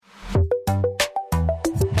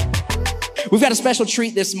We've got a special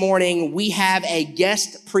treat this morning. We have a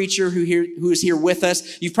guest preacher who is here with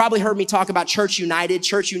us. You've probably heard me talk about Church United.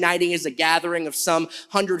 Church Uniting is a gathering of some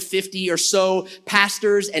 150 or so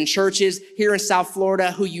pastors and churches here in South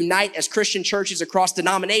Florida who unite as Christian churches across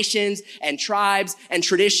denominations and tribes and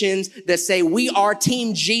traditions that say we are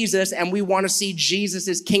Team Jesus and we want to see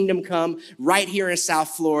Jesus' kingdom come right here in South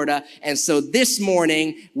Florida. And so this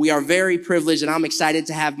morning, we are very privileged and I'm excited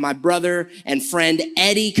to have my brother and friend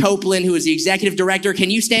Eddie Copeland, who is the executive director. Can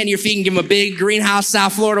you stand to your feet and give him a big Greenhouse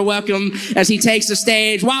South Florida welcome as he takes the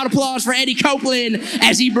stage? Wild applause for Eddie Copeland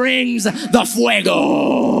as he brings the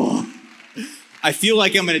fuego. I feel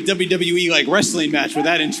like I'm in a WWE wrestling match with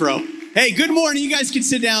that intro. Hey, good morning. You guys can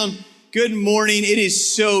sit down. Good morning. It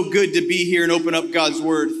is so good to be here and open up God's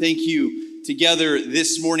word. Thank you together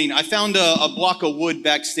this morning. I found a block of wood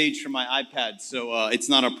backstage from my iPad, so it's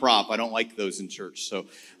not a prop. I don't like those in church, so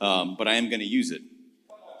but I am going to use it.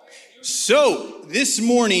 So this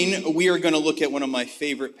morning, we are going to look at one of my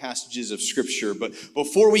favorite passages of Scripture. But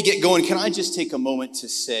before we get going, can I just take a moment to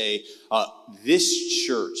say this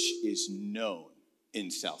church is known in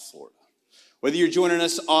South Florida. Whether you're joining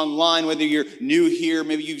us online, whether you're new here,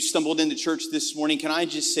 maybe you stumbled into church this morning, can I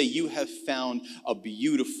just say you have found a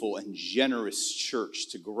beautiful and generous church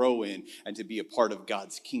to grow in and to be a part of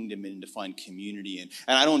God's kingdom and to find community in.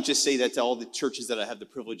 And I don't just say that to all the churches that I have the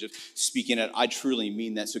privilege of speaking at. I truly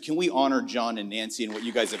mean that. So can we honor John and Nancy and what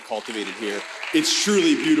you guys have cultivated here? It's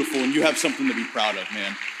truly beautiful and you have something to be proud of,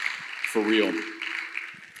 man. For real.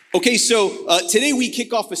 Okay, so today we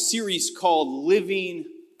kick off a series called Living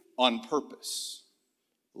on Purpose.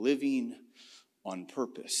 Living on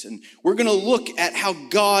Purpose. And we're going to look at how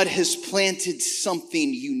God has planted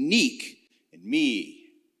something unique in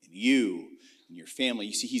me, in you, in your family.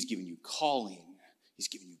 You see, he's given you calling. He's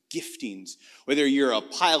given you giftings. Whether you're a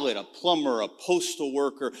pilot, a plumber, a postal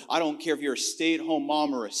worker, I don't care if you're a stay-at-home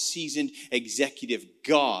mom or a seasoned executive,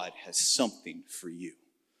 God has something for you.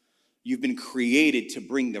 You've been created to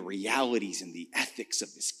bring the realities and the ethics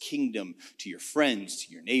of this kingdom to your friends,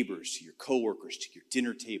 to your neighbors, to your coworkers, to your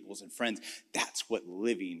dinner tables and friends. That's what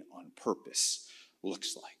living on purpose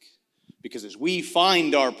looks like. Because as we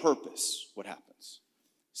find our purpose, what happens?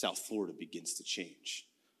 South Florida begins to change.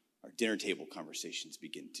 Our dinner table conversations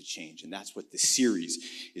begin to change. And that's what this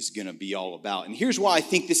series is going to be all about. And here's why I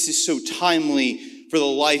think this is so timely for the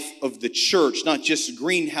life of the church, not just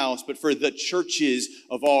Greenhouse, but for the churches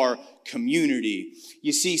of our community.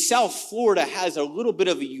 You see, South Florida has a little bit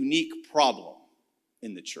of a unique problem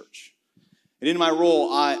in the church. And in my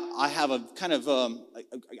role, I have a kind of,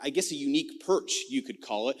 I guess, a unique perch, you could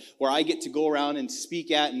call it, where I get to go around and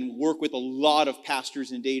speak at and work with a lot of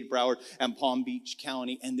pastors in Dade, Broward, and Palm Beach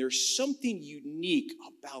County. And there's something unique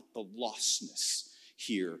about the lostness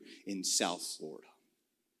here in South Florida.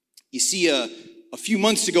 You see, a few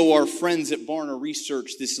months ago, our friends at Barna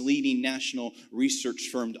Research, this leading national research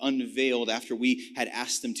firm, unveiled, after we had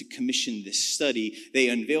asked them to commission this study, they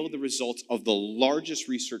unveiled the results of the largest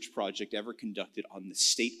research project ever conducted on the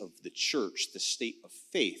state of the church, the state of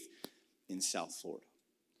faith in South Florida.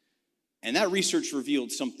 And that research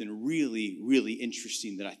revealed something really, really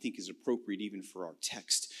interesting that I think is appropriate even for our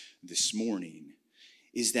text this morning,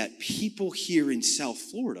 is that people here in South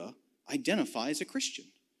Florida identify as a Christian.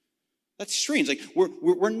 That's strange.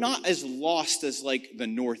 We're not as lost as the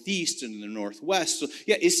Northeast and the Northwest. So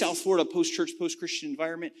yeah, is South Florida a post-church, post-Christian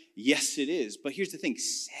environment? Yes, it is. But here's the thing,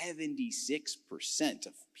 76%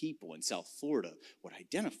 of people in South Florida would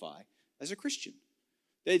identify as a Christian.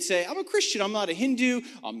 They'd say, I'm a Christian. I'm not a Hindu.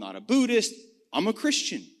 I'm not a Buddhist. I'm a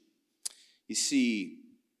Christian. You see,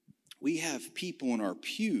 we have people in our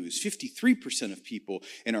pews, 53% of people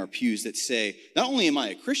in our pews that say, not only am I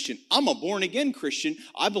a Christian, I'm a born-again Christian.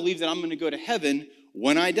 I believe that I'm going to go to heaven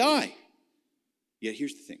when I die. Yet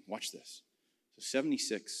here's the thing. Watch this. So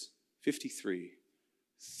 76, 53,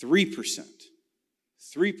 3% of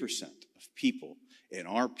people in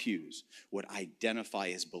our pews would identify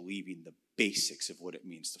as believing the basics of what it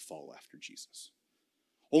means to follow after Jesus.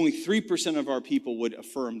 Only 3% of our people would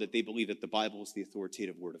affirm that they believe that the Bible is the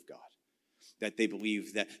authoritative word of God, that they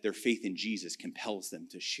believe that their faith in Jesus compels them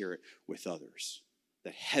to share it with others,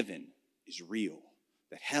 that heaven is real,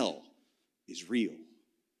 that hell is real.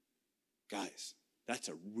 Guys, that's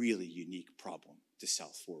a really unique problem to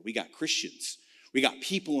South Florida. We got Christians. We got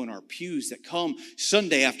people in our pews that come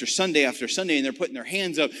Sunday after Sunday after Sunday, and they're putting their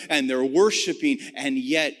hands up and they're worshiping, and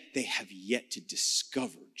yet they have yet to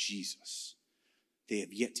discover Jesus. They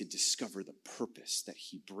have yet to discover the purpose that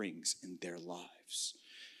he brings in their lives.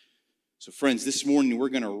 So friends, this morning we're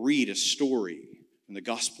going to read a story from the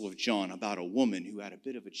Gospel of John about a woman who had a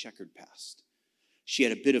bit of a checkered past. She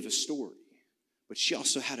had a bit of a story. but she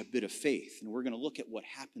also had a bit of faith. And we're going to look at what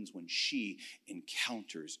happens when she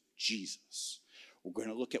encounters Jesus. We're going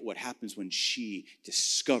to look at what happens when she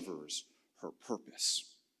discovers her purpose.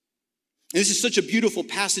 And this is such a beautiful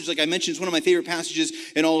passage. Like I mentioned, it's one of my favorite passages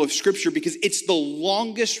in all of Scripture because it's the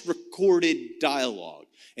longest recorded dialogue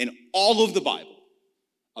in all of the Bible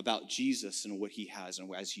about Jesus and what he has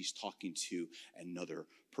and as he's talking to another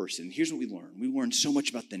person. Here's what we learn. We learn so much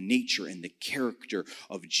about the nature and the character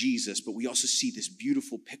of Jesus, but we also see this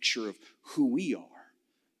beautiful picture of who we are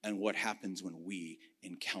and what happens when we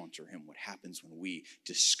encounter him, what happens when we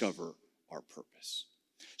discover our purpose.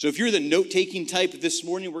 So if you're the note-taking type this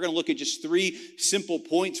morning, we're going to look at just 3 simple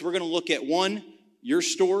points. We're going to look at 1, your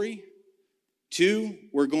story. 2,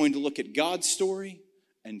 we're going to look at God's story.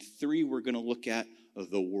 And 3, we're going to look at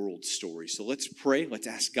the world story. So let's pray. Let's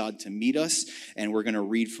ask God to meet us. And we're going to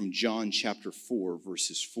read from John chapter 4,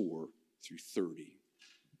 verses 4 through 30.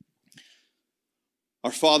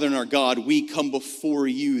 Our Father and our God, we come before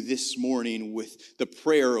you this morning with the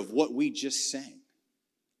prayer of what we just sang.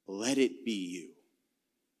 Let it be you,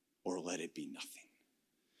 or let it be nothing.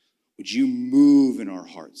 Would you move in our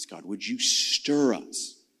hearts, God? Would you stir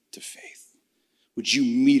us to faith? Would you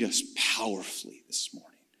meet us powerfully this morning?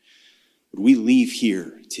 Would we leave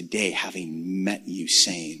here today having met you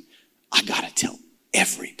saying, I got to tell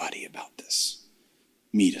everybody about this.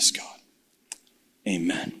 Meet us, God.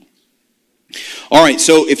 Amen. All right,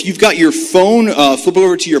 so if you've got your phone, flip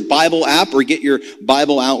over to your Bible app or get your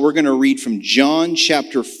Bible out. We're going to read from John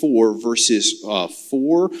chapter 4, verses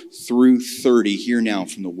 4 through 30 here now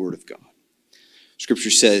from the Word of God.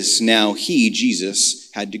 Scripture says, now he, Jesus,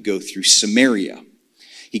 had to go through Samaria.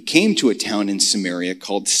 He came to a town in Samaria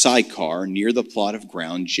called Sychar, near the plot of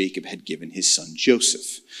ground Jacob had given his son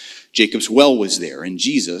Joseph. Jacob's well was there, and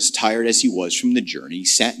Jesus, tired as he was from the journey,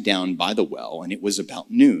 sat down by the well, and it was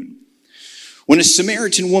about noon. When a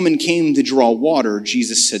Samaritan woman came to draw water,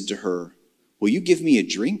 Jesus said to her, will you give me a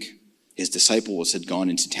drink? His disciples had gone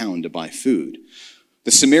into town to buy food.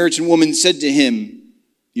 The Samaritan woman said to him,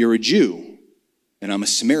 you're a Jew, and I'm a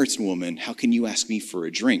Samaritan woman. How can you ask me for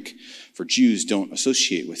a drink? For Jews don't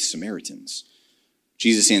associate with Samaritans.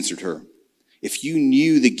 Jesus answered her, if you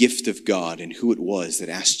knew the gift of God and who it was that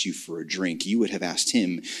asked you for a drink, you would have asked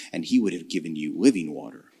him, and he would have given you living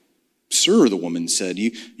water. Sir, the woman said,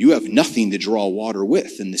 you have nothing to draw water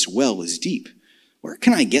with, and this well is deep. Where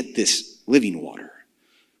can I get this living water?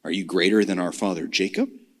 Are you greater than our father Jacob,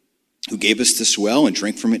 who gave us this well and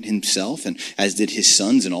drank from it himself, and as did his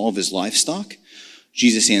sons and all of his livestock?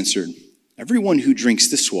 Jesus answered, everyone who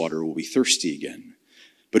drinks this water will be thirsty again.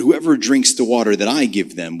 But whoever drinks the water that I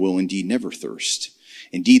give them will indeed never thirst.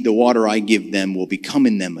 Indeed, the water I give them will become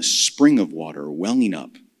in them a spring of water welling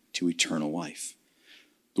up to eternal life.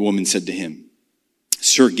 The woman said to him,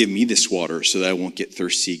 sir, give me this water so that I won't get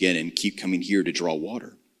thirsty again and keep coming here to draw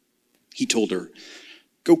water. He told her,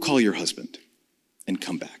 go call your husband and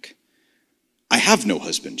come back. I have no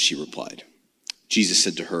husband, she replied. Jesus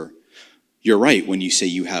said to her, you're right when you say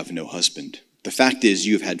you have no husband. The fact is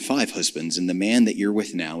you have had 5 husbands, and the man that you're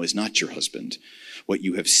with now is not your husband. What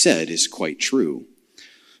you have said is quite true.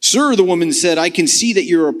 Sir, the woman said, I can see that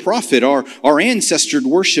you're a prophet. Our ancestors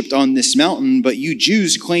worshipped on this mountain, but you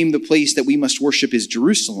Jews claim the place that we must worship is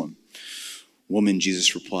Jerusalem. Woman,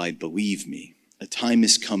 Jesus replied, believe me, a time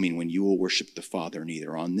is coming when you will worship the Father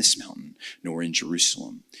neither on this mountain nor in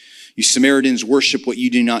Jerusalem. You Samaritans worship what you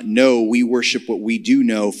do not know. We worship what we do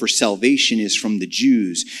know, for salvation is from the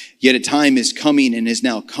Jews. Yet a time is coming and has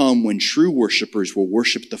now come when true worshipers will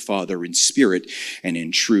worship the Father in spirit and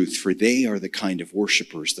in truth, for they are the kind of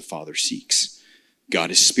worshipers the Father seeks. God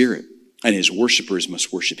is spirit, and his worshipers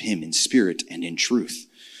must worship him in spirit and in truth.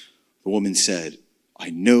 The woman said,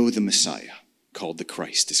 I know the Messiah, called the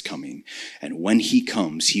Christ, is coming, and when he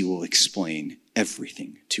comes, he will explain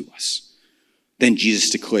everything to us. Then Jesus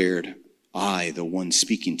declared, I, the one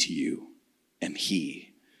speaking to you, am he.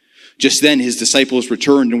 Just then his disciples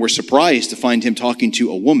returned and were surprised to find him talking to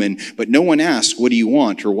a woman, but no one asked, what do you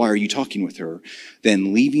want, or why are you talking with her?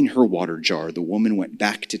 Then leaving her water jar, the woman went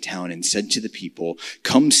back to town and said to the people,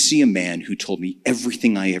 come see a man who told me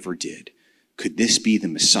everything I ever did. Could this be the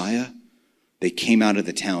Messiah? They came out of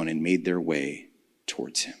the town and made their way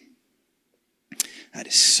towards him. That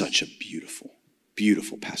is such a beautiful,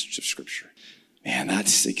 beautiful passage of Scripture. Man,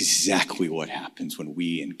 that's exactly what happens when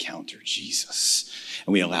we encounter Jesus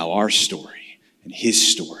and we allow our story and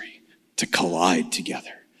his story to collide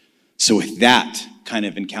together. So with that kind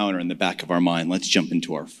of encounter in the back of our mind, let's jump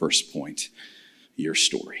into our first point, your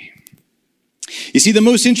story. You see, the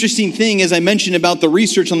most interesting thing, as I mentioned about the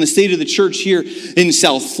research on the state of the church here in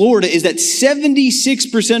South Florida, is that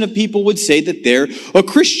 76% of people would say that they're a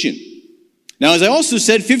Christian. Now, as I also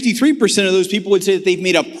said, 53% of those people would say that they've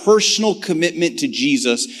made a personal commitment to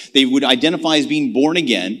Jesus. They would identify as being born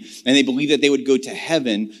again, and they believe that they would go to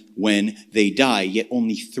heaven when they die. Yet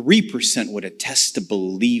only 3% would attest to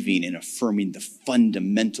believing and affirming the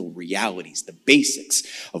fundamental realities, the basics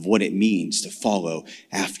of what it means to follow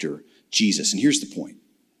after Jesus. And here's the point.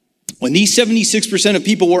 When these 76% of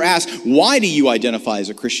people were asked, why do you identify as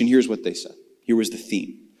a Christian? Here's what they said. Here was the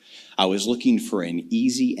theme. I was looking for an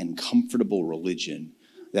easy and comfortable religion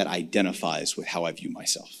that identifies with how I view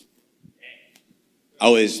myself. I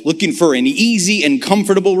was looking for an easy and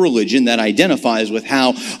comfortable religion that identifies with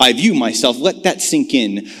how I view myself. Let that sink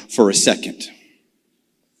in for a second.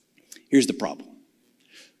 Here's the problem.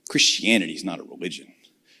 Christianity is not a religion.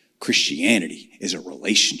 Christianity is a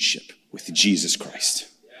relationship with Jesus Christ.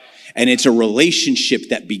 And it's a relationship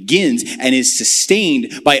that begins and is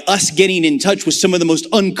sustained by us getting in touch with some of the most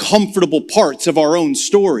uncomfortable parts of our own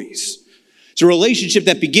stories. It's a relationship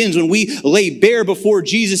that begins when we lay bare before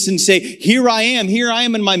Jesus and say, here I am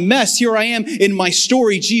in my mess, here I am in my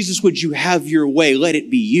story. Jesus, would you have your way? Let it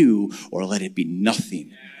be you or let it be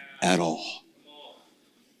nothing at all.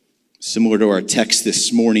 Similar to our text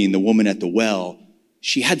this morning, the woman at the well,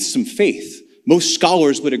 she had some faith. Most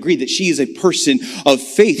scholars would agree that she is a person of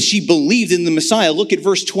faith. She believed in the Messiah. Look at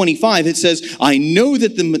verse 25. It says, I know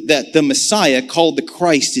that the Messiah called the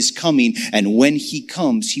Christ is coming, and when he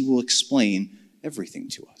comes, he will explain everything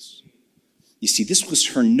to us. You see, this was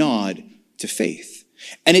her nod to faith.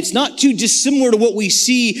 And it's not too dissimilar to what we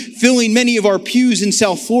see filling many of our pews in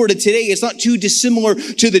South Florida today. It's not too dissimilar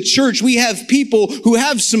to the church. We have people who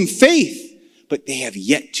have some faith, but they have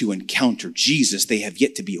yet to encounter Jesus. They have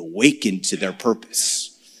yet to be awakened to their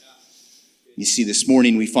purpose. You see, this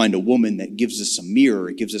morning we find a woman that gives us a mirror.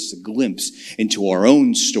 It gives us a glimpse into our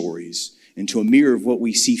own stories, into a mirror of what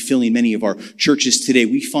we see filling many of our churches today.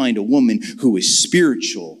 We find a woman who is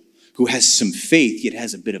spiritual, who has some faith, yet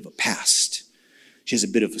has a bit of a past. She has a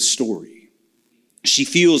bit of a story. She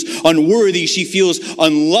feels unworthy. She feels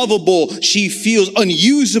unlovable. She feels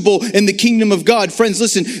unusable in the kingdom of God. Friends,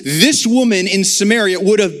 listen, this woman in Samaria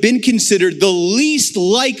would have been considered the least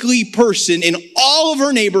likely person in all of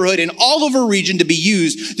her neighborhood, in all of her region to be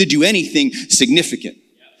used to do anything significant,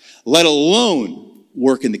 let alone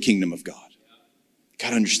work in the kingdom of God.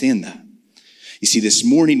 Got to understand that. You see, this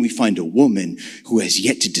morning we find a woman who has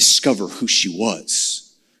yet to discover who she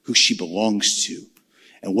was, who she belongs to,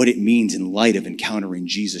 and what it means in light of encountering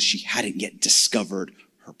Jesus. She hadn't yet discovered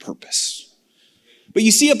her purpose. But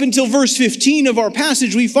you see, up until verse 15 of our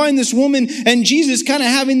passage, we find this woman and Jesus kind of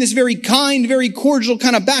having this very kind, very cordial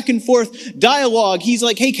kind of back and forth dialogue. He's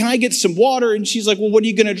like, hey, can I get some water? And she's like, well, what are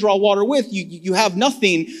you going to draw water with? You have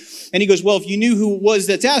nothing. And he goes, well, if you knew who it was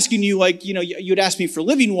that's asking you, like, you'd ask me for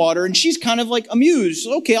living water. And she's kind of like amused.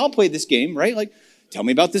 Okay, I'll play this game, right? Like, tell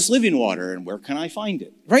me about this living water and where can I find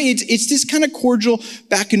it? Right? It's this kind of cordial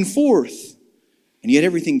back and forth. And yet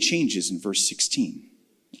everything changes in verse 16.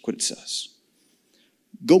 Look what it says.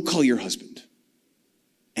 Go call your husband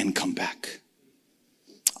and come back.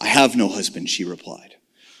 I have no husband, she replied.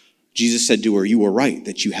 Jesus said to her, you are right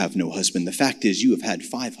that you have no husband. The fact is you have had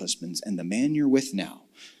 5 husbands, and the man you're with now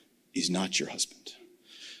is not your husband.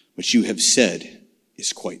 What you have said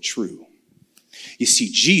is quite true. You see,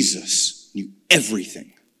 Jesus knew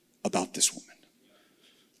everything about this woman.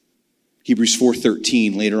 Hebrews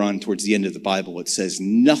 4:13, later on towards the end of the Bible, it says,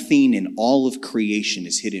 nothing in all of creation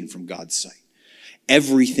is hidden from God's sight.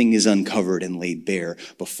 Everything is uncovered and laid bare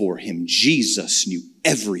before him. Jesus knew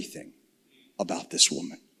everything about this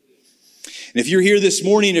woman. And if you're here this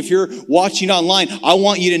morning, if you're watching online, I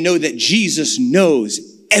want you to know that Jesus knows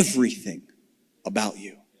everything about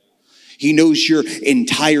you. He knows your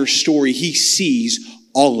entire story. He sees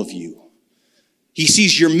all of you. He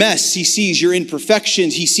sees your mess. He sees your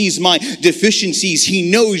imperfections. He sees my deficiencies.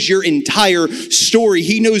 He knows your entire story.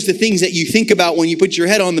 He knows the things that you think about when you put your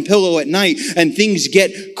head on the pillow at night and things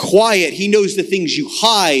get quiet. He knows the things you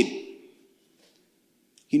hide.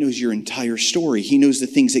 He knows your entire story. He knows the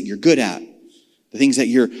things that you're good at, the things that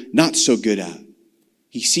you're not so good at.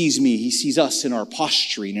 He sees me. He sees us in our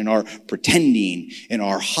posturing, in our pretending, in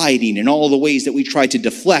our hiding, in all the ways that we try to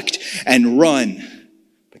deflect and run.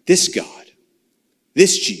 But this God,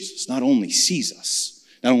 this Jesus, not only sees us,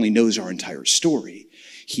 not only knows our entire story,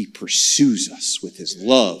 he pursues us with his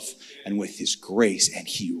love and with his grace, and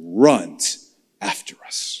he runs after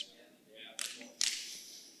us.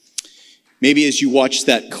 Maybe as you watch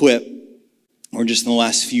that clip, or or just in the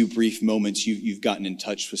last few brief moments, you've gotten in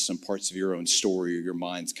touch with some parts of your own story, or your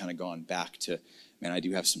mind's kind of gone back to, man, I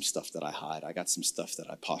do have some stuff that I hide. I got some stuff that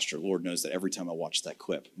I posture. Lord knows that every time I watch that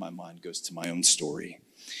clip, my mind goes to my own story.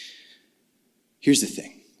 Here's the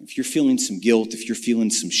thing. If you're feeling some guilt, if you're feeling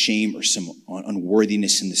some shame or some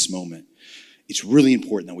unworthiness in this moment, it's really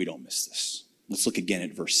important that we don't miss this. Let's look again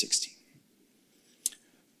at verse 16.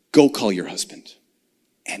 Go call your husband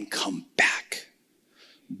and come back.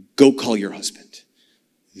 Go call your husband.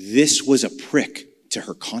 This was a prick to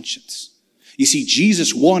her conscience. You see,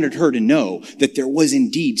 Jesus wanted her to know that there was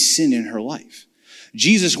indeed sin in her life.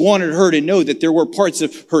 Jesus wanted her to know that there were parts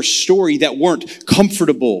of her story that weren't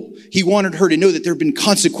comfortable. He wanted her to know that there had been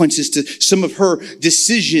consequences to some of her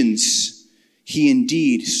decisions. He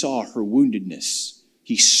indeed saw her woundedness.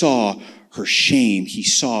 He saw her shame. He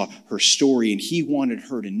saw her story, and he wanted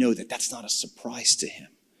her to know that that's not a surprise to him.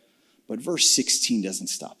 But verse 16 doesn't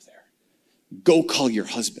stop there. Go call your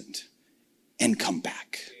husband and come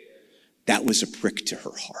back. That was a prick to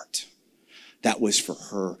her heart. That was for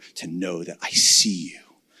her to know that I see you.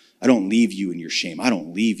 I don't leave you in your shame. I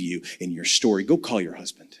don't leave you in your story. Go call your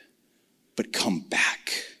husband, but come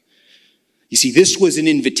back. You see, this was an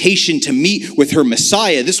invitation to meet with her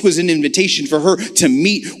Messiah. This was an invitation for her to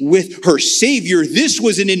meet with her Savior. This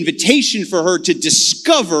was an invitation for her to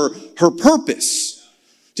discover her purpose,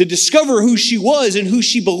 to discover who she was and who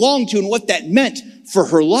she belonged to and what that meant for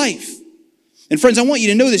her life. And friends, I want you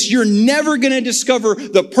to know this. You're never going to discover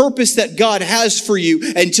the purpose that God has for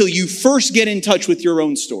you until you first get in touch with your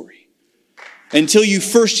own story. Until you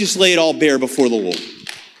first just lay it all bare before the Lord.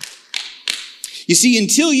 You see,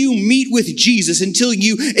 until you meet with Jesus, until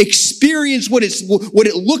you experience what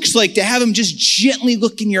it looks like to have him just gently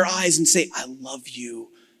look in your eyes and say, I love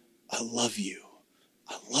you, I love you,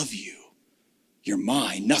 I love you. You're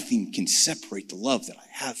mine. Nothing can separate the love that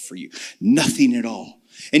I have for you. Nothing at all.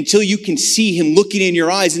 Until you can see him looking in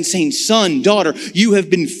your eyes and saying, son, daughter, you have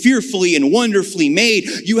been fearfully and wonderfully made.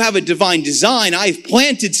 You have a divine design. I've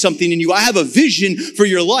planted something in you. I have a vision for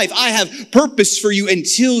your life. I have purpose for you.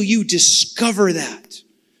 Until you discover that,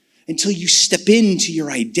 until you step into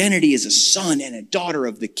your identity as a son and a daughter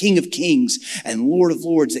of the King of Kings and Lord of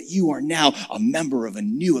Lords, that you are now a member of a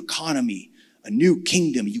new economy, a new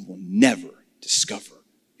kingdom, you will never discover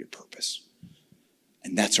your purpose.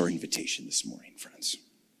 And that's our invitation this morning, friends.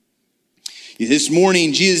 This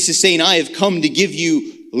morning, Jesus is saying, I have come to give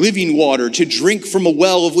you living water, to drink from a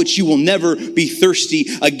well of which you will never be thirsty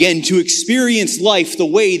again, to experience life the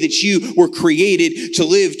way that you were created to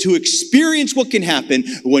live, to experience what can happen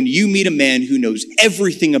when you meet a man who knows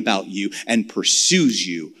everything about you and pursues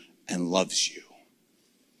you and loves you,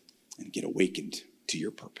 and get awakened to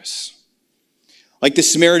your purpose. Like the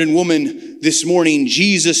Samaritan woman this morning,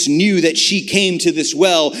 Jesus knew that she came to this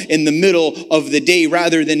well in the middle of the day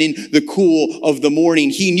rather than in the cool of the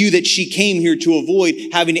morning. He knew that she came here to avoid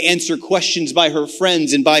having to answer questions by her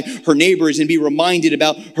friends and by her neighbors and be reminded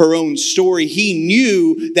about her own story. He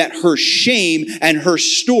knew that her shame and her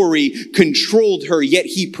story controlled her, yet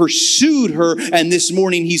he pursued her, and this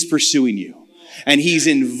morning he's pursuing you. And he's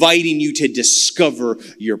inviting you to discover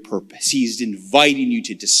your purpose. He's inviting you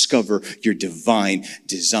to discover your divine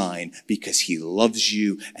design because he loves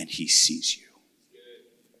you and he sees you.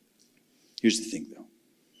 Here's the thing, though.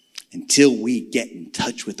 Until we get in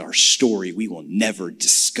touch with our story, we will never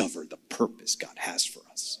discover the purpose God has for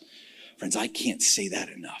us. Friends, I can't say that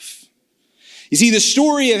enough. You see, the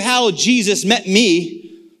story of how Jesus met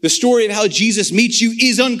me, the story of how Jesus meets you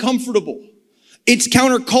is uncomfortable. It's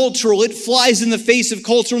countercultural. It flies in the face of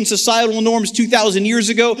cultural and societal norms 2,000 years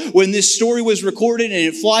ago when this story was recorded, and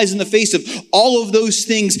it flies in the face of all of those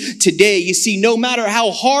things today. You see, no matter how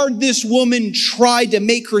hard this woman tried to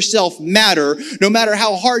make herself matter, no matter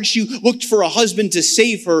how hard she looked for a husband to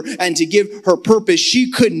save her and to give her purpose, she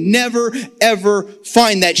could never, ever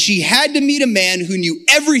find that. She had to meet a man who knew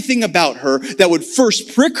everything about her that would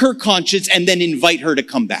first prick her conscience and then invite her to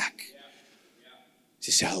come back.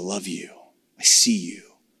 To say, I love you. I see you.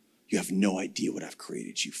 You have no idea what I've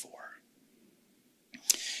created you for.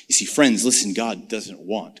 You see, friends, listen, God doesn't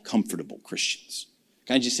want comfortable Christians.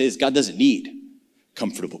 Can I just say this? God doesn't need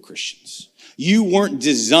comfortable Christians. You weren't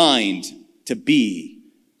designed to be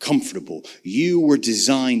comfortable. You were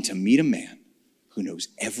designed to meet a man who knows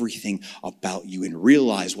everything about you and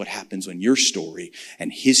realize what happens when your story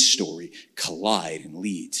and his story collide and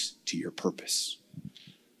leads to your purpose.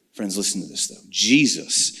 Friends, listen to this, though.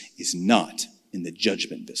 Jesus is not in the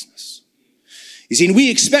judgment business. You see,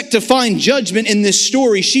 we expect to find judgment in this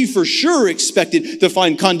story. She for sure expected to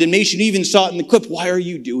find condemnation. Even saw it in the clip. Why are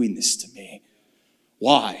you doing this to me?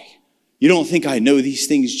 Why? You don't think I know these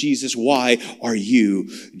things, Jesus? Why are you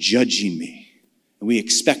judging me? And we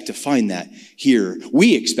expect to find that here.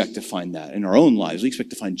 We expect to find that in our own lives. We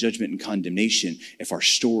expect to find judgment and condemnation if our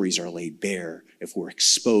stories are laid bare, if we're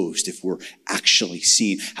exposed, if we're actually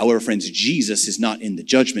seen. However, friends, Jesus is not in the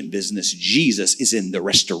judgment business. Jesus is in the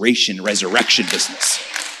restoration, resurrection business.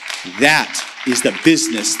 That is the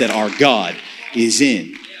business that our God is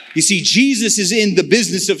in. You see, Jesus is in the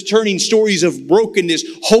business of turning stories of brokenness,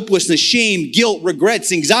 hopelessness, shame, guilt,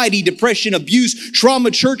 regrets, anxiety, depression, abuse,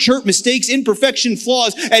 trauma, church hurt, mistakes, imperfection,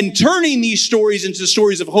 flaws, and turning these stories into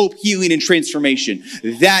stories of hope, healing, and transformation.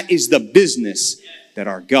 That is the business that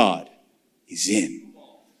our God is in.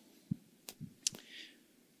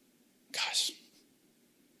 Guys,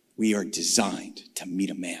 we are designed to meet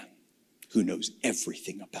a man who knows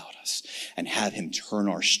everything about us and have him turn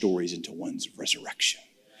our stories into ones of resurrection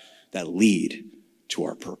that lead to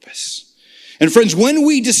our purpose. And friends, when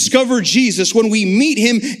we discover Jesus, when we meet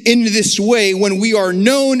him in this way, when we are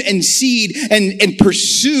known and seen and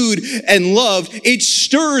pursued and loved, it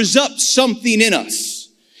stirs up something in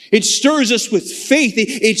us. It stirs us with faith.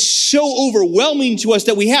 It's so overwhelming to us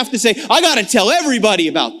that we have to say, I got to tell everybody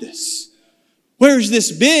about this. Where's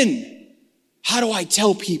this been? How do I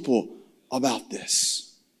tell people about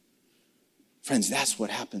this? Friends, that's what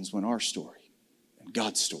happens when our story and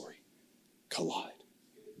God's story collide.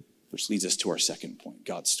 Which leads us to our second point,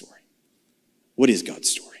 God's story. What is God's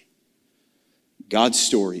story? God's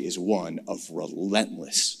story is one of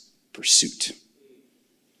relentless pursuit.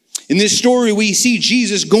 In this story, we see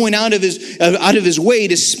Jesus going out of his way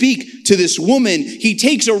to speak to this woman. He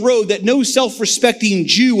takes a road that no self-respecting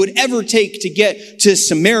Jew would ever take to get to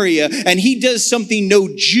Samaria, and he does something no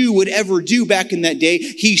Jew would ever do back in that day.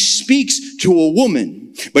 He speaks to a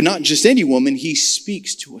woman, but not just any woman. He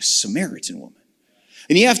speaks to a Samaritan woman.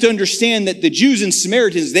 And you have to understand that the Jews and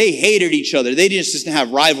Samaritans, they hated each other. They just didn't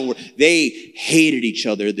have rivalry. They hated each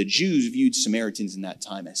other. The Jews viewed Samaritans in that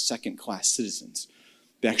time as second-class citizens.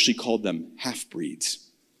 They actually called them half-breeds.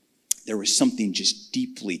 There was something just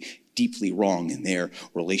deeply, deeply wrong in their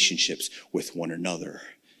relationships with one another.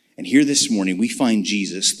 And here this morning, we find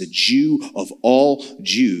Jesus, the Jew of all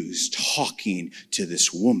Jews, talking to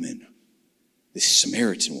this woman, this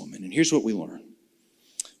Samaritan woman. And here's what we learn.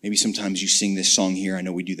 Maybe sometimes you sing this song here. I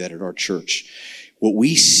know we do that at our church. What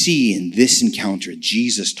we see in this encounter,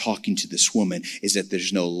 Jesus talking to this woman, is that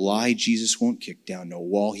there's no lie Jesus won't kick down, no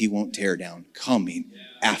wall he won't tear down, coming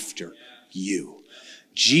after you.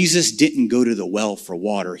 Jesus didn't go to the well for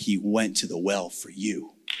water. He went to the well for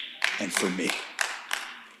you and for me.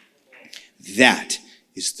 That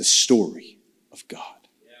is the story of God.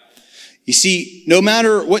 You see, no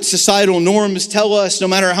matter what societal norms tell us, no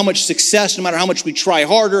matter how much success, no matter how much we try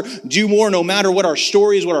harder, do more, no matter what our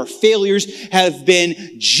stories, what our failures have been,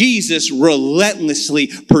 Jesus relentlessly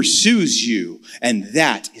pursues you. And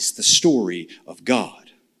that is the story of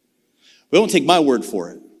God. But don't take my word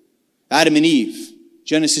for it. Adam and Eve,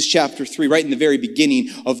 Genesis chapter 3, right in the very beginning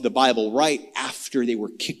of the Bible, right after they were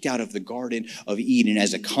kicked out of the Garden of Eden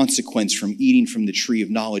as a consequence from eating from the tree of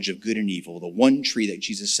knowledge of good and evil, the one tree that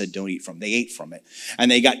Jesus said don't eat from. They ate from it.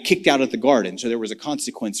 And they got kicked out of the garden, so there was a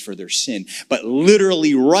consequence for their sin. But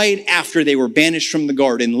literally right after they were banished from the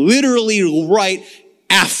garden, literally right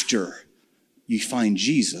after, you find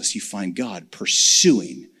Jesus, you find God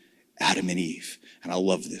pursuing Adam and Eve. And I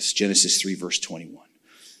love this. Genesis 3, verse 21.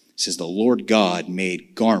 It says, the Lord God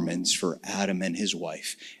made garments for Adam and his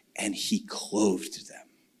wife, and he clothed them.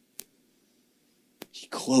 He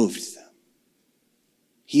clothed them.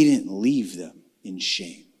 He didn't leave them in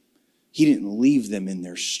shame. He didn't leave them in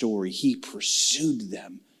their story. He pursued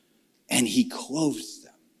them, and he clothed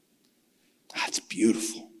them. That's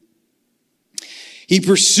beautiful. He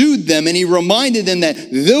pursued them, and he reminded them that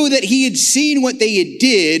though that he had seen what they had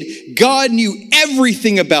did, God knew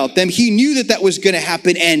everything about them. He knew that that was going to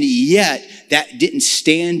happen, and yet that didn't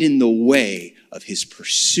stand in the way of his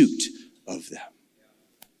pursuit of them.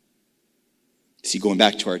 See, going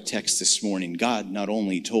back to our text this morning, God not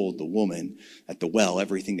only told the woman at the well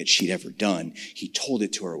everything that she'd ever done, he told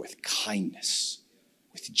it to her with kindness,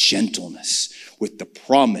 with gentleness, with the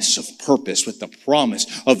promise of purpose, with the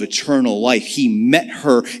promise of eternal life. He met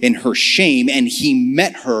her in her shame, and he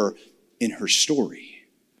met her in her story.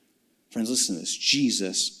 Friends, listen to this.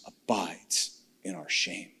 Jesus abides in our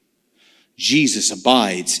shame. Jesus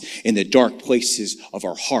abides in the dark places of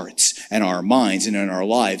our hearts and our minds and in our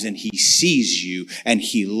lives, and he sees you and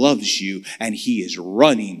he loves you and he is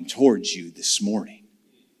running towards you this morning.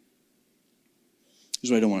 Here's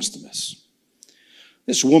what I don't want us to miss.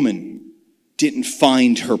 This woman didn't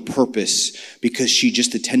find her purpose because she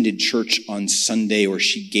just attended church on Sunday, or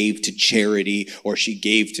she gave to charity, or she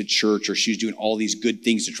gave to church, or she was doing all these good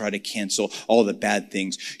things to try to cancel all the bad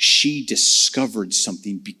things. She discovered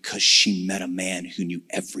something because she met a man who knew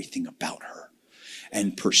everything about her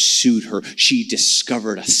and pursued her. She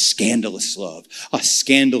discovered a scandalous love, a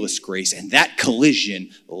scandalous grace, and that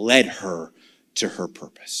collision led her to her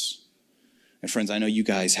purpose. And friends, I know you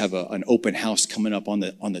guys have an open house coming up on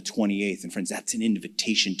the 28th. And friends, that's an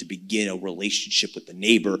invitation to begin a relationship with a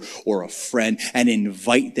neighbor or a friend and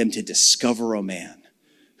invite them to discover a man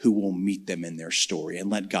who will meet them in their story,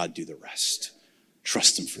 and let God do the rest.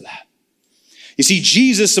 Trust him for that. You see,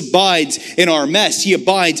 Jesus abides in our mess. He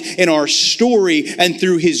abides in our story. And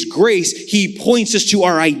through his grace, he points us to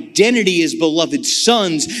our identity as beloved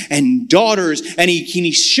sons and daughters. And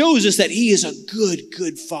he shows us that he is a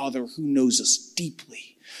good father who knows us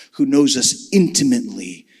deeply, who knows us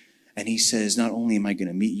intimately. And he says, not only am I going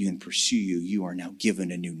to meet you and pursue you, you are now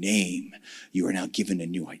given a new name. You are now given a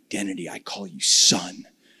new identity. I call you son.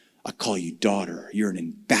 I call you daughter. You're an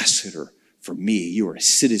ambassador for me. You are a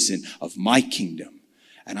citizen of my kingdom,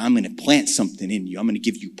 and I'm going to plant something in you. I'm going to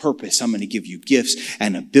give you purpose. I'm going to give you gifts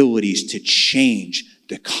and abilities to change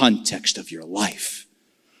the context of your life,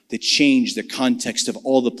 to change the context of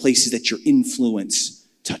all the places that your influence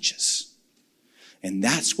touches. And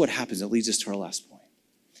that's what happens. That leads us to our last point.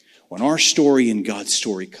 When our story and God's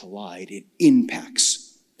story collide, it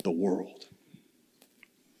impacts the world.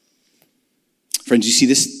 Friends, you see,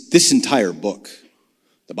 this entire book,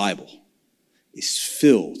 the Bible, is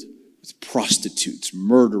filled with prostitutes,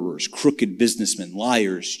 murderers, crooked businessmen,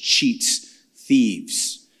 liars, cheats,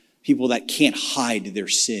 thieves, people that can't hide their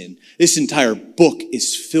sin. This entire book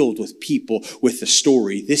is filled with people with a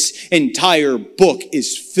story. This entire book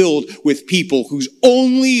is filled with people whose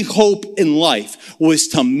only hope in life was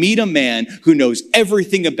to meet a man who knows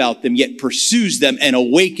everything about them, yet pursues them and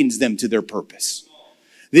awakens them to their purpose.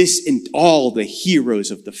 This and all the heroes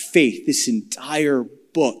of the faith, this entire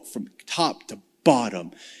book from top to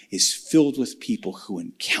bottom is filled with people who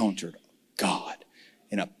encountered God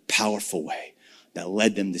in a powerful way that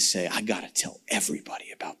led them to say, I got to tell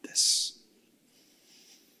everybody about this.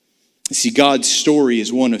 You see, God's story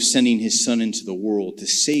is one of sending his son into the world to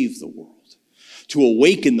save the world, to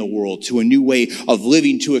awaken the world to a new way of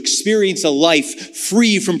living, to experience a life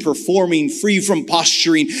free from performing, free from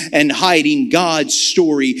posturing and hiding. God's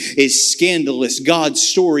story is scandalous. God's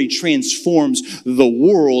story transforms the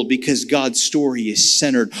world because God's story is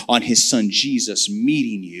centered on his son Jesus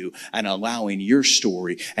meeting you and allowing your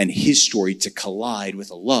story and his story to collide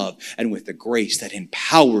with a love and with a grace that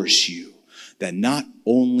empowers you, that not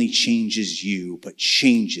only changes you, but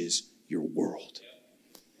changes your world.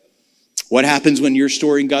 What happens when your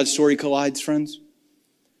story and God's story collides, friends?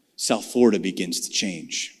 South Florida begins to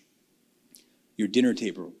change. Your dinner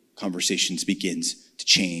table conversations begins to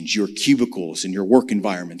change. Your cubicles and your work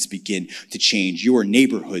environments begin to change. Your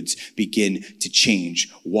neighborhoods begin to change.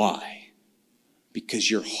 Why? Because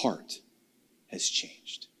your heart has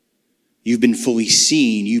changed. You've been fully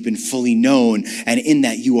seen. You've been fully known. And in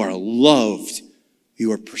that you are loved.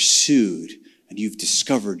 You are pursued. And you've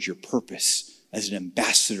discovered your purpose as an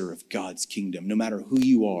ambassador of God's kingdom, no matter who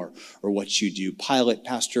you are or what you do. Pilot,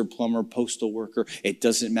 pastor, plumber, postal worker, it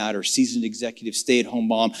doesn't matter. Seasoned executive, stay-at-home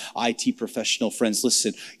mom, IT professional, friends,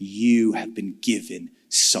 listen, you have been given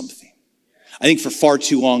something. I think for far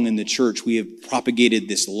too long in the church, we have propagated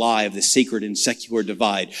this lie of the sacred and secular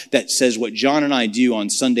divide that says what John and I do on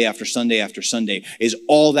Sunday after Sunday after Sunday is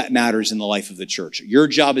all that matters in the life of the church. Your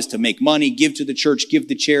job is to make money, give to the church, give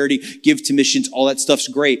to charity, give to missions. All that stuff's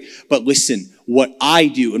great. But listen, what I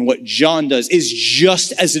do and what John does is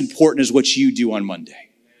just as important as what you do on Monday.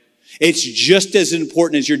 It's just as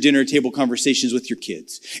important as your dinner table conversations with your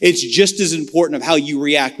kids. It's just as important of how you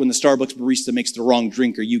react when the Starbucks barista makes the wrong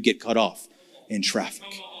drink or you get cut off in traffic,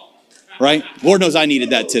 right? Lord knows I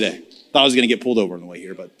needed that today. Thought I was going to get pulled over on the way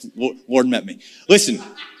here, but Lord met me. Listen,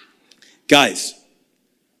 guys,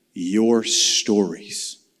 your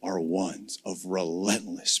stories are ones of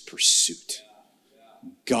relentless pursuit.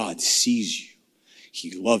 God sees you.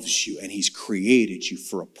 He loves you, and he's created you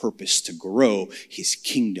for a purpose to grow his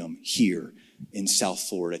kingdom here in South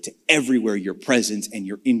Florida, to everywhere your presence and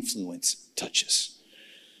your influence touches.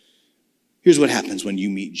 Here's what happens when you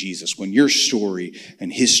meet Jesus, when your story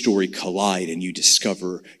and his story collide and you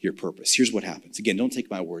discover your purpose. Here's what happens. Again, don't take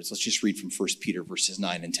my words. Let's just read from 1 Peter verses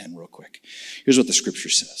 9 and 10 real quick. Here's what the scripture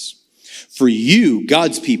says. For you,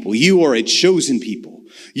 God's people, you are a chosen people.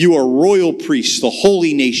 You are royal priests, the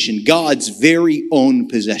holy nation, God's very own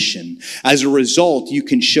possession. As a result, you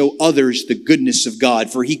can show others the goodness of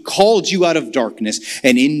God, for he called you out of darkness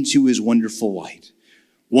and into his wonderful light.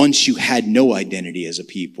 Once you had no identity as a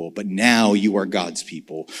people, but now you are God's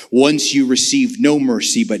people. Once you received no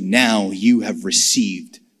mercy, but now you have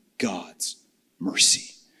received God's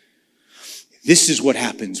mercy. This is what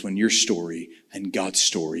happens when your story and God's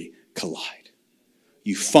story collide.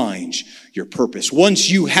 You find your purpose. Once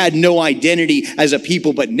you had no identity as a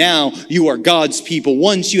people, but now you are God's people.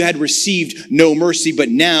 Once you had received no mercy, but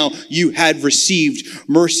now you had received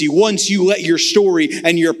mercy. Once you let your story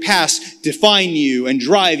and your past define you and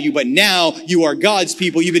drive you, but now you are God's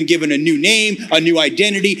people. You've been given a new name, a new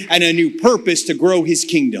identity, and a new purpose to grow his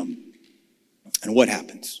kingdom. And what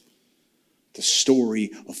happens? The story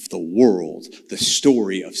of the world, the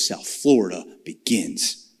story of South Florida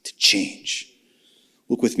begins to change.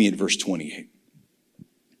 Look with me at verse 28.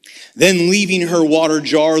 Then leaving her water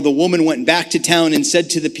jar, the woman went back to town and said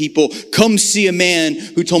to the people, "Come see a man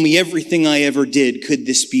who told me everything I ever did. Could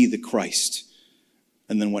this be the Christ?"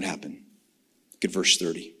 And then what happened? Look at verse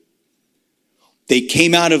 30. They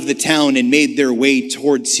came out of the town and made their way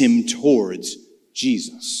towards him, towards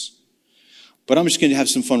Jesus. But I'm just going to have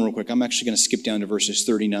some fun real quick. I'm actually going to skip down to verses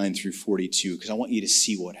 39 through 42 because I want you to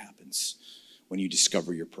see what happens when you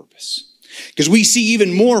discover your purpose. Because we see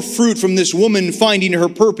even more fruit from this woman finding her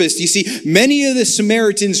purpose. You see, many of the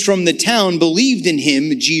Samaritans from the town believed in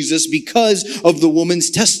him, Jesus, because of the woman's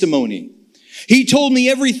testimony. He told me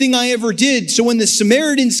everything I ever did. So when the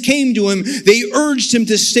Samaritans came to him, they urged him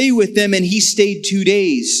to stay with them, and he stayed 2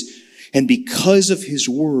 days. And because of his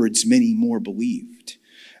words, many more believed.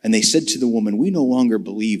 And they said to the woman, "We no longer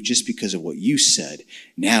believe just because of what you said.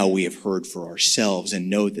 Now we have heard for ourselves and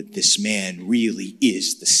know that this man really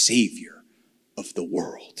is the Savior of the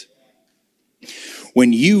world."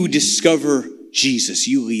 When you discover Jesus,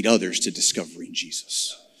 you lead others to discovering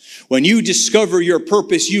Jesus. When you discover your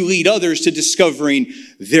purpose, you lead others to discovering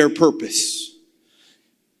their purpose.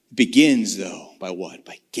 It begins, though, by what?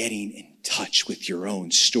 By getting in touch with your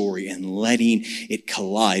own story and letting it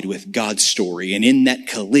collide with God's story. And in that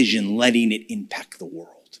collision, letting it impact the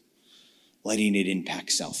world. Letting it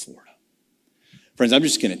impact South Florida. Friends, I'm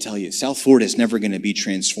just going to tell you, South Florida is never going to be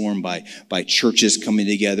transformed by churches coming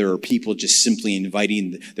together or people just simply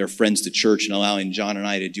inviting their friends to church and allowing John and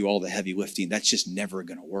I to do all the heavy lifting. That's just never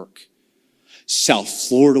going to work. South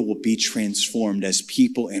Florida will be transformed as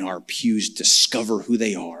people in our pews discover who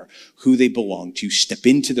they are, who they belong to, step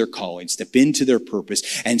into their calling, step into their purpose,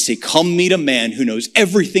 and say, "Come meet a man who knows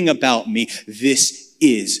everything about me. This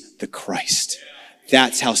is the Christ."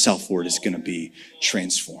 That's how South Florida is going to be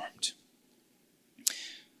transformed.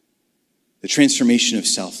 The transformation of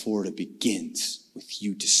South Florida begins with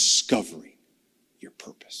you discovering your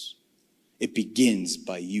purpose. It begins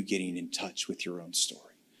by you getting in touch with your own story.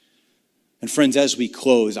 And friends, as we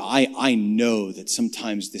close, I know that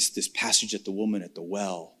sometimes this passage at the woman at the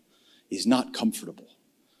well is not comfortable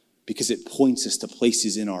because it points us to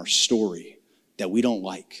places in our story that we don't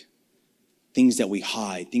like, things that we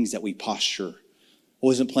hide, things that we posture. I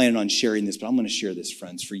wasn't planning on sharing this, but I'm going to share this,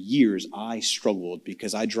 friends. For years, I struggled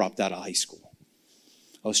because I dropped out of high school.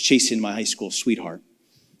 I was chasing my high school sweetheart.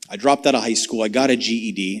 I dropped out of high school. I got a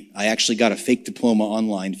GED. I actually got a fake diploma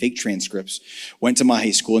online, fake transcripts. Went to my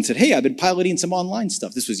high school and said, "Hey, I've been piloting some online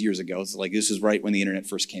stuff." This was years ago. This was right when the internet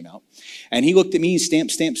first came out. And he looked at me,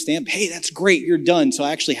 stamp. "Hey, that's great. You're done." So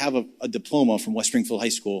I actually have a diploma from West Springfield High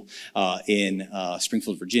School in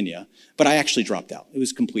Springfield, Virginia. But I actually dropped out. It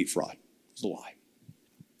was complete fraud. It was a lie.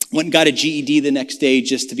 Went and got a GED the next day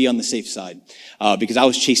just to be on the safe side because I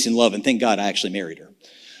was chasing love. And thank God I actually married her.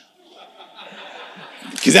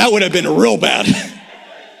 Because that would have been real bad.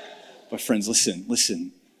 But friends,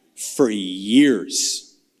 listen. For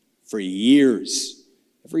years,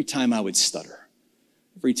 every time I would stutter,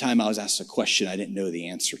 every time I was asked a question I didn't know the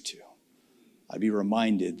answer to, I'd be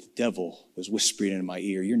reminded the devil was whispering in my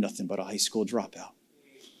ear, "You're nothing but a high school dropout."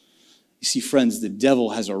 You see, friends, the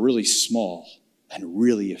devil has a really small and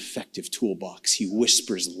really effective toolbox. He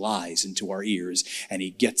whispers lies into our ears, and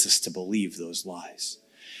he gets us to believe those lies.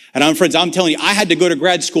 And I'm telling you, I had to go to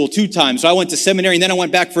grad school 2 times. So I went to seminary and then I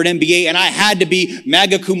went back for an MBA, and I had to be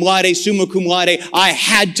magna cum laude, summa cum laude. I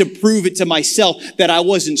had to prove it to myself that I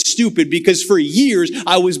wasn't stupid, because for years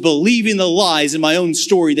I was believing the lies in my own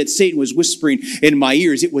story that Satan was whispering in my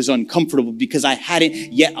ears. It was uncomfortable because I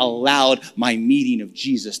hadn't yet allowed my meeting of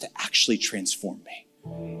Jesus to actually transform me.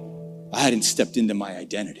 I hadn't stepped into my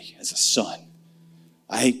identity as a son.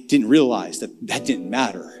 I didn't realize that didn't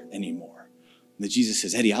matter anymore. that Jesus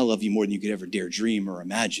says, Eddie, I love you more than you could ever dare dream or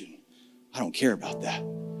imagine. I don't care about that.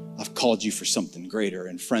 I've called you for something greater.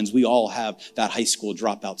 And friends, we all have that high school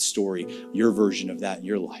dropout story, your version of that in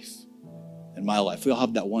your life. In my life, we all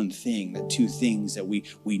have that one thing, that two things that we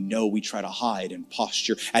know we try to hide and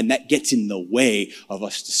posture, and that gets in the way of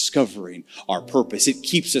us discovering our purpose. It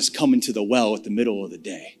keeps us coming to the well at the middle of the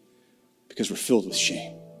day because we're filled with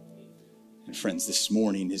shame. And friends, this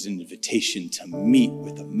morning is an invitation to meet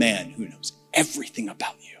with a man who knows everything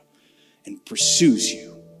about you and pursues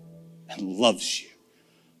you and loves you.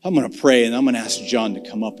 I'm going to pray, and I'm going to ask John to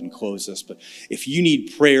come up and close us. But if you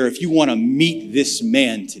need prayer, if you want to meet this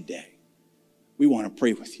man today, we want to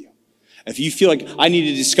pray with you. If you feel like I need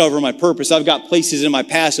to discover my purpose, I've got places in my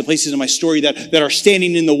past and places in my story that are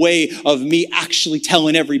standing in the way of me actually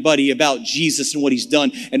telling everybody about Jesus and what he's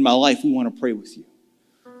done in my life, we want to pray with you.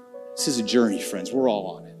 This is a journey, friends. We're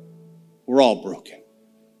all on it. We're all broken.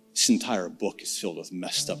 This entire book is filled with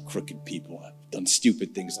messed up, crooked people that have done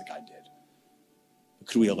stupid things like I did. But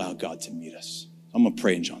could we allow God to meet us? I'm going to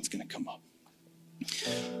pray, and John's going to come up.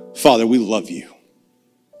 Father, we love you.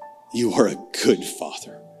 You are a good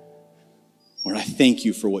Father. Lord, I thank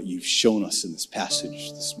you for what you've shown us in this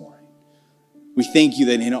passage this morning. We thank you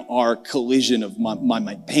that in our collision of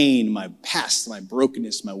my pain, my past, my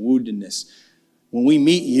brokenness, my woundedness, when we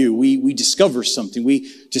meet you, we discover something. We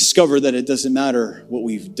discover that it doesn't matter what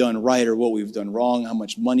we've done right or what we've done wrong, how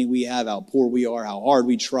much money we have, how poor we are, how hard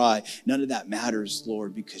we try. None of that matters,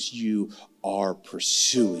 Lord, because you are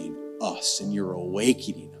pursuing us and you're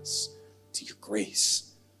awakening us to your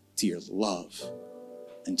grace, to your love,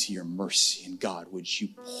 and to your mercy. And God, would you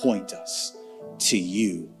point us to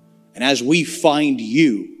you? And as we find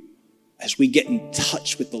you, as we get in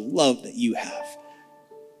touch with the love that you have,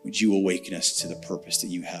 would you awaken us to the purpose that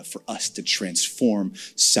you have for us to transform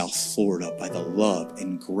South Florida by the love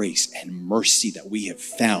and grace and mercy that we have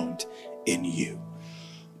found in you?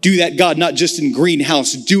 Do that, God, not just in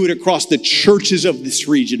Greenhouse. Do it across the churches of this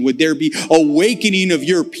region. Would there be awakening of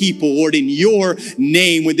your people, Lord, in your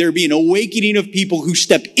name? Would there be an awakening of people who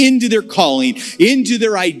step into their calling, into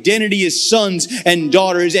their identity as sons and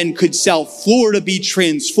daughters? And could South Florida be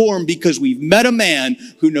transformed because we've met a man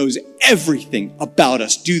who knows everything about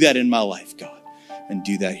us? Do that in my life, God. And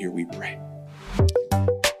do that here, we pray.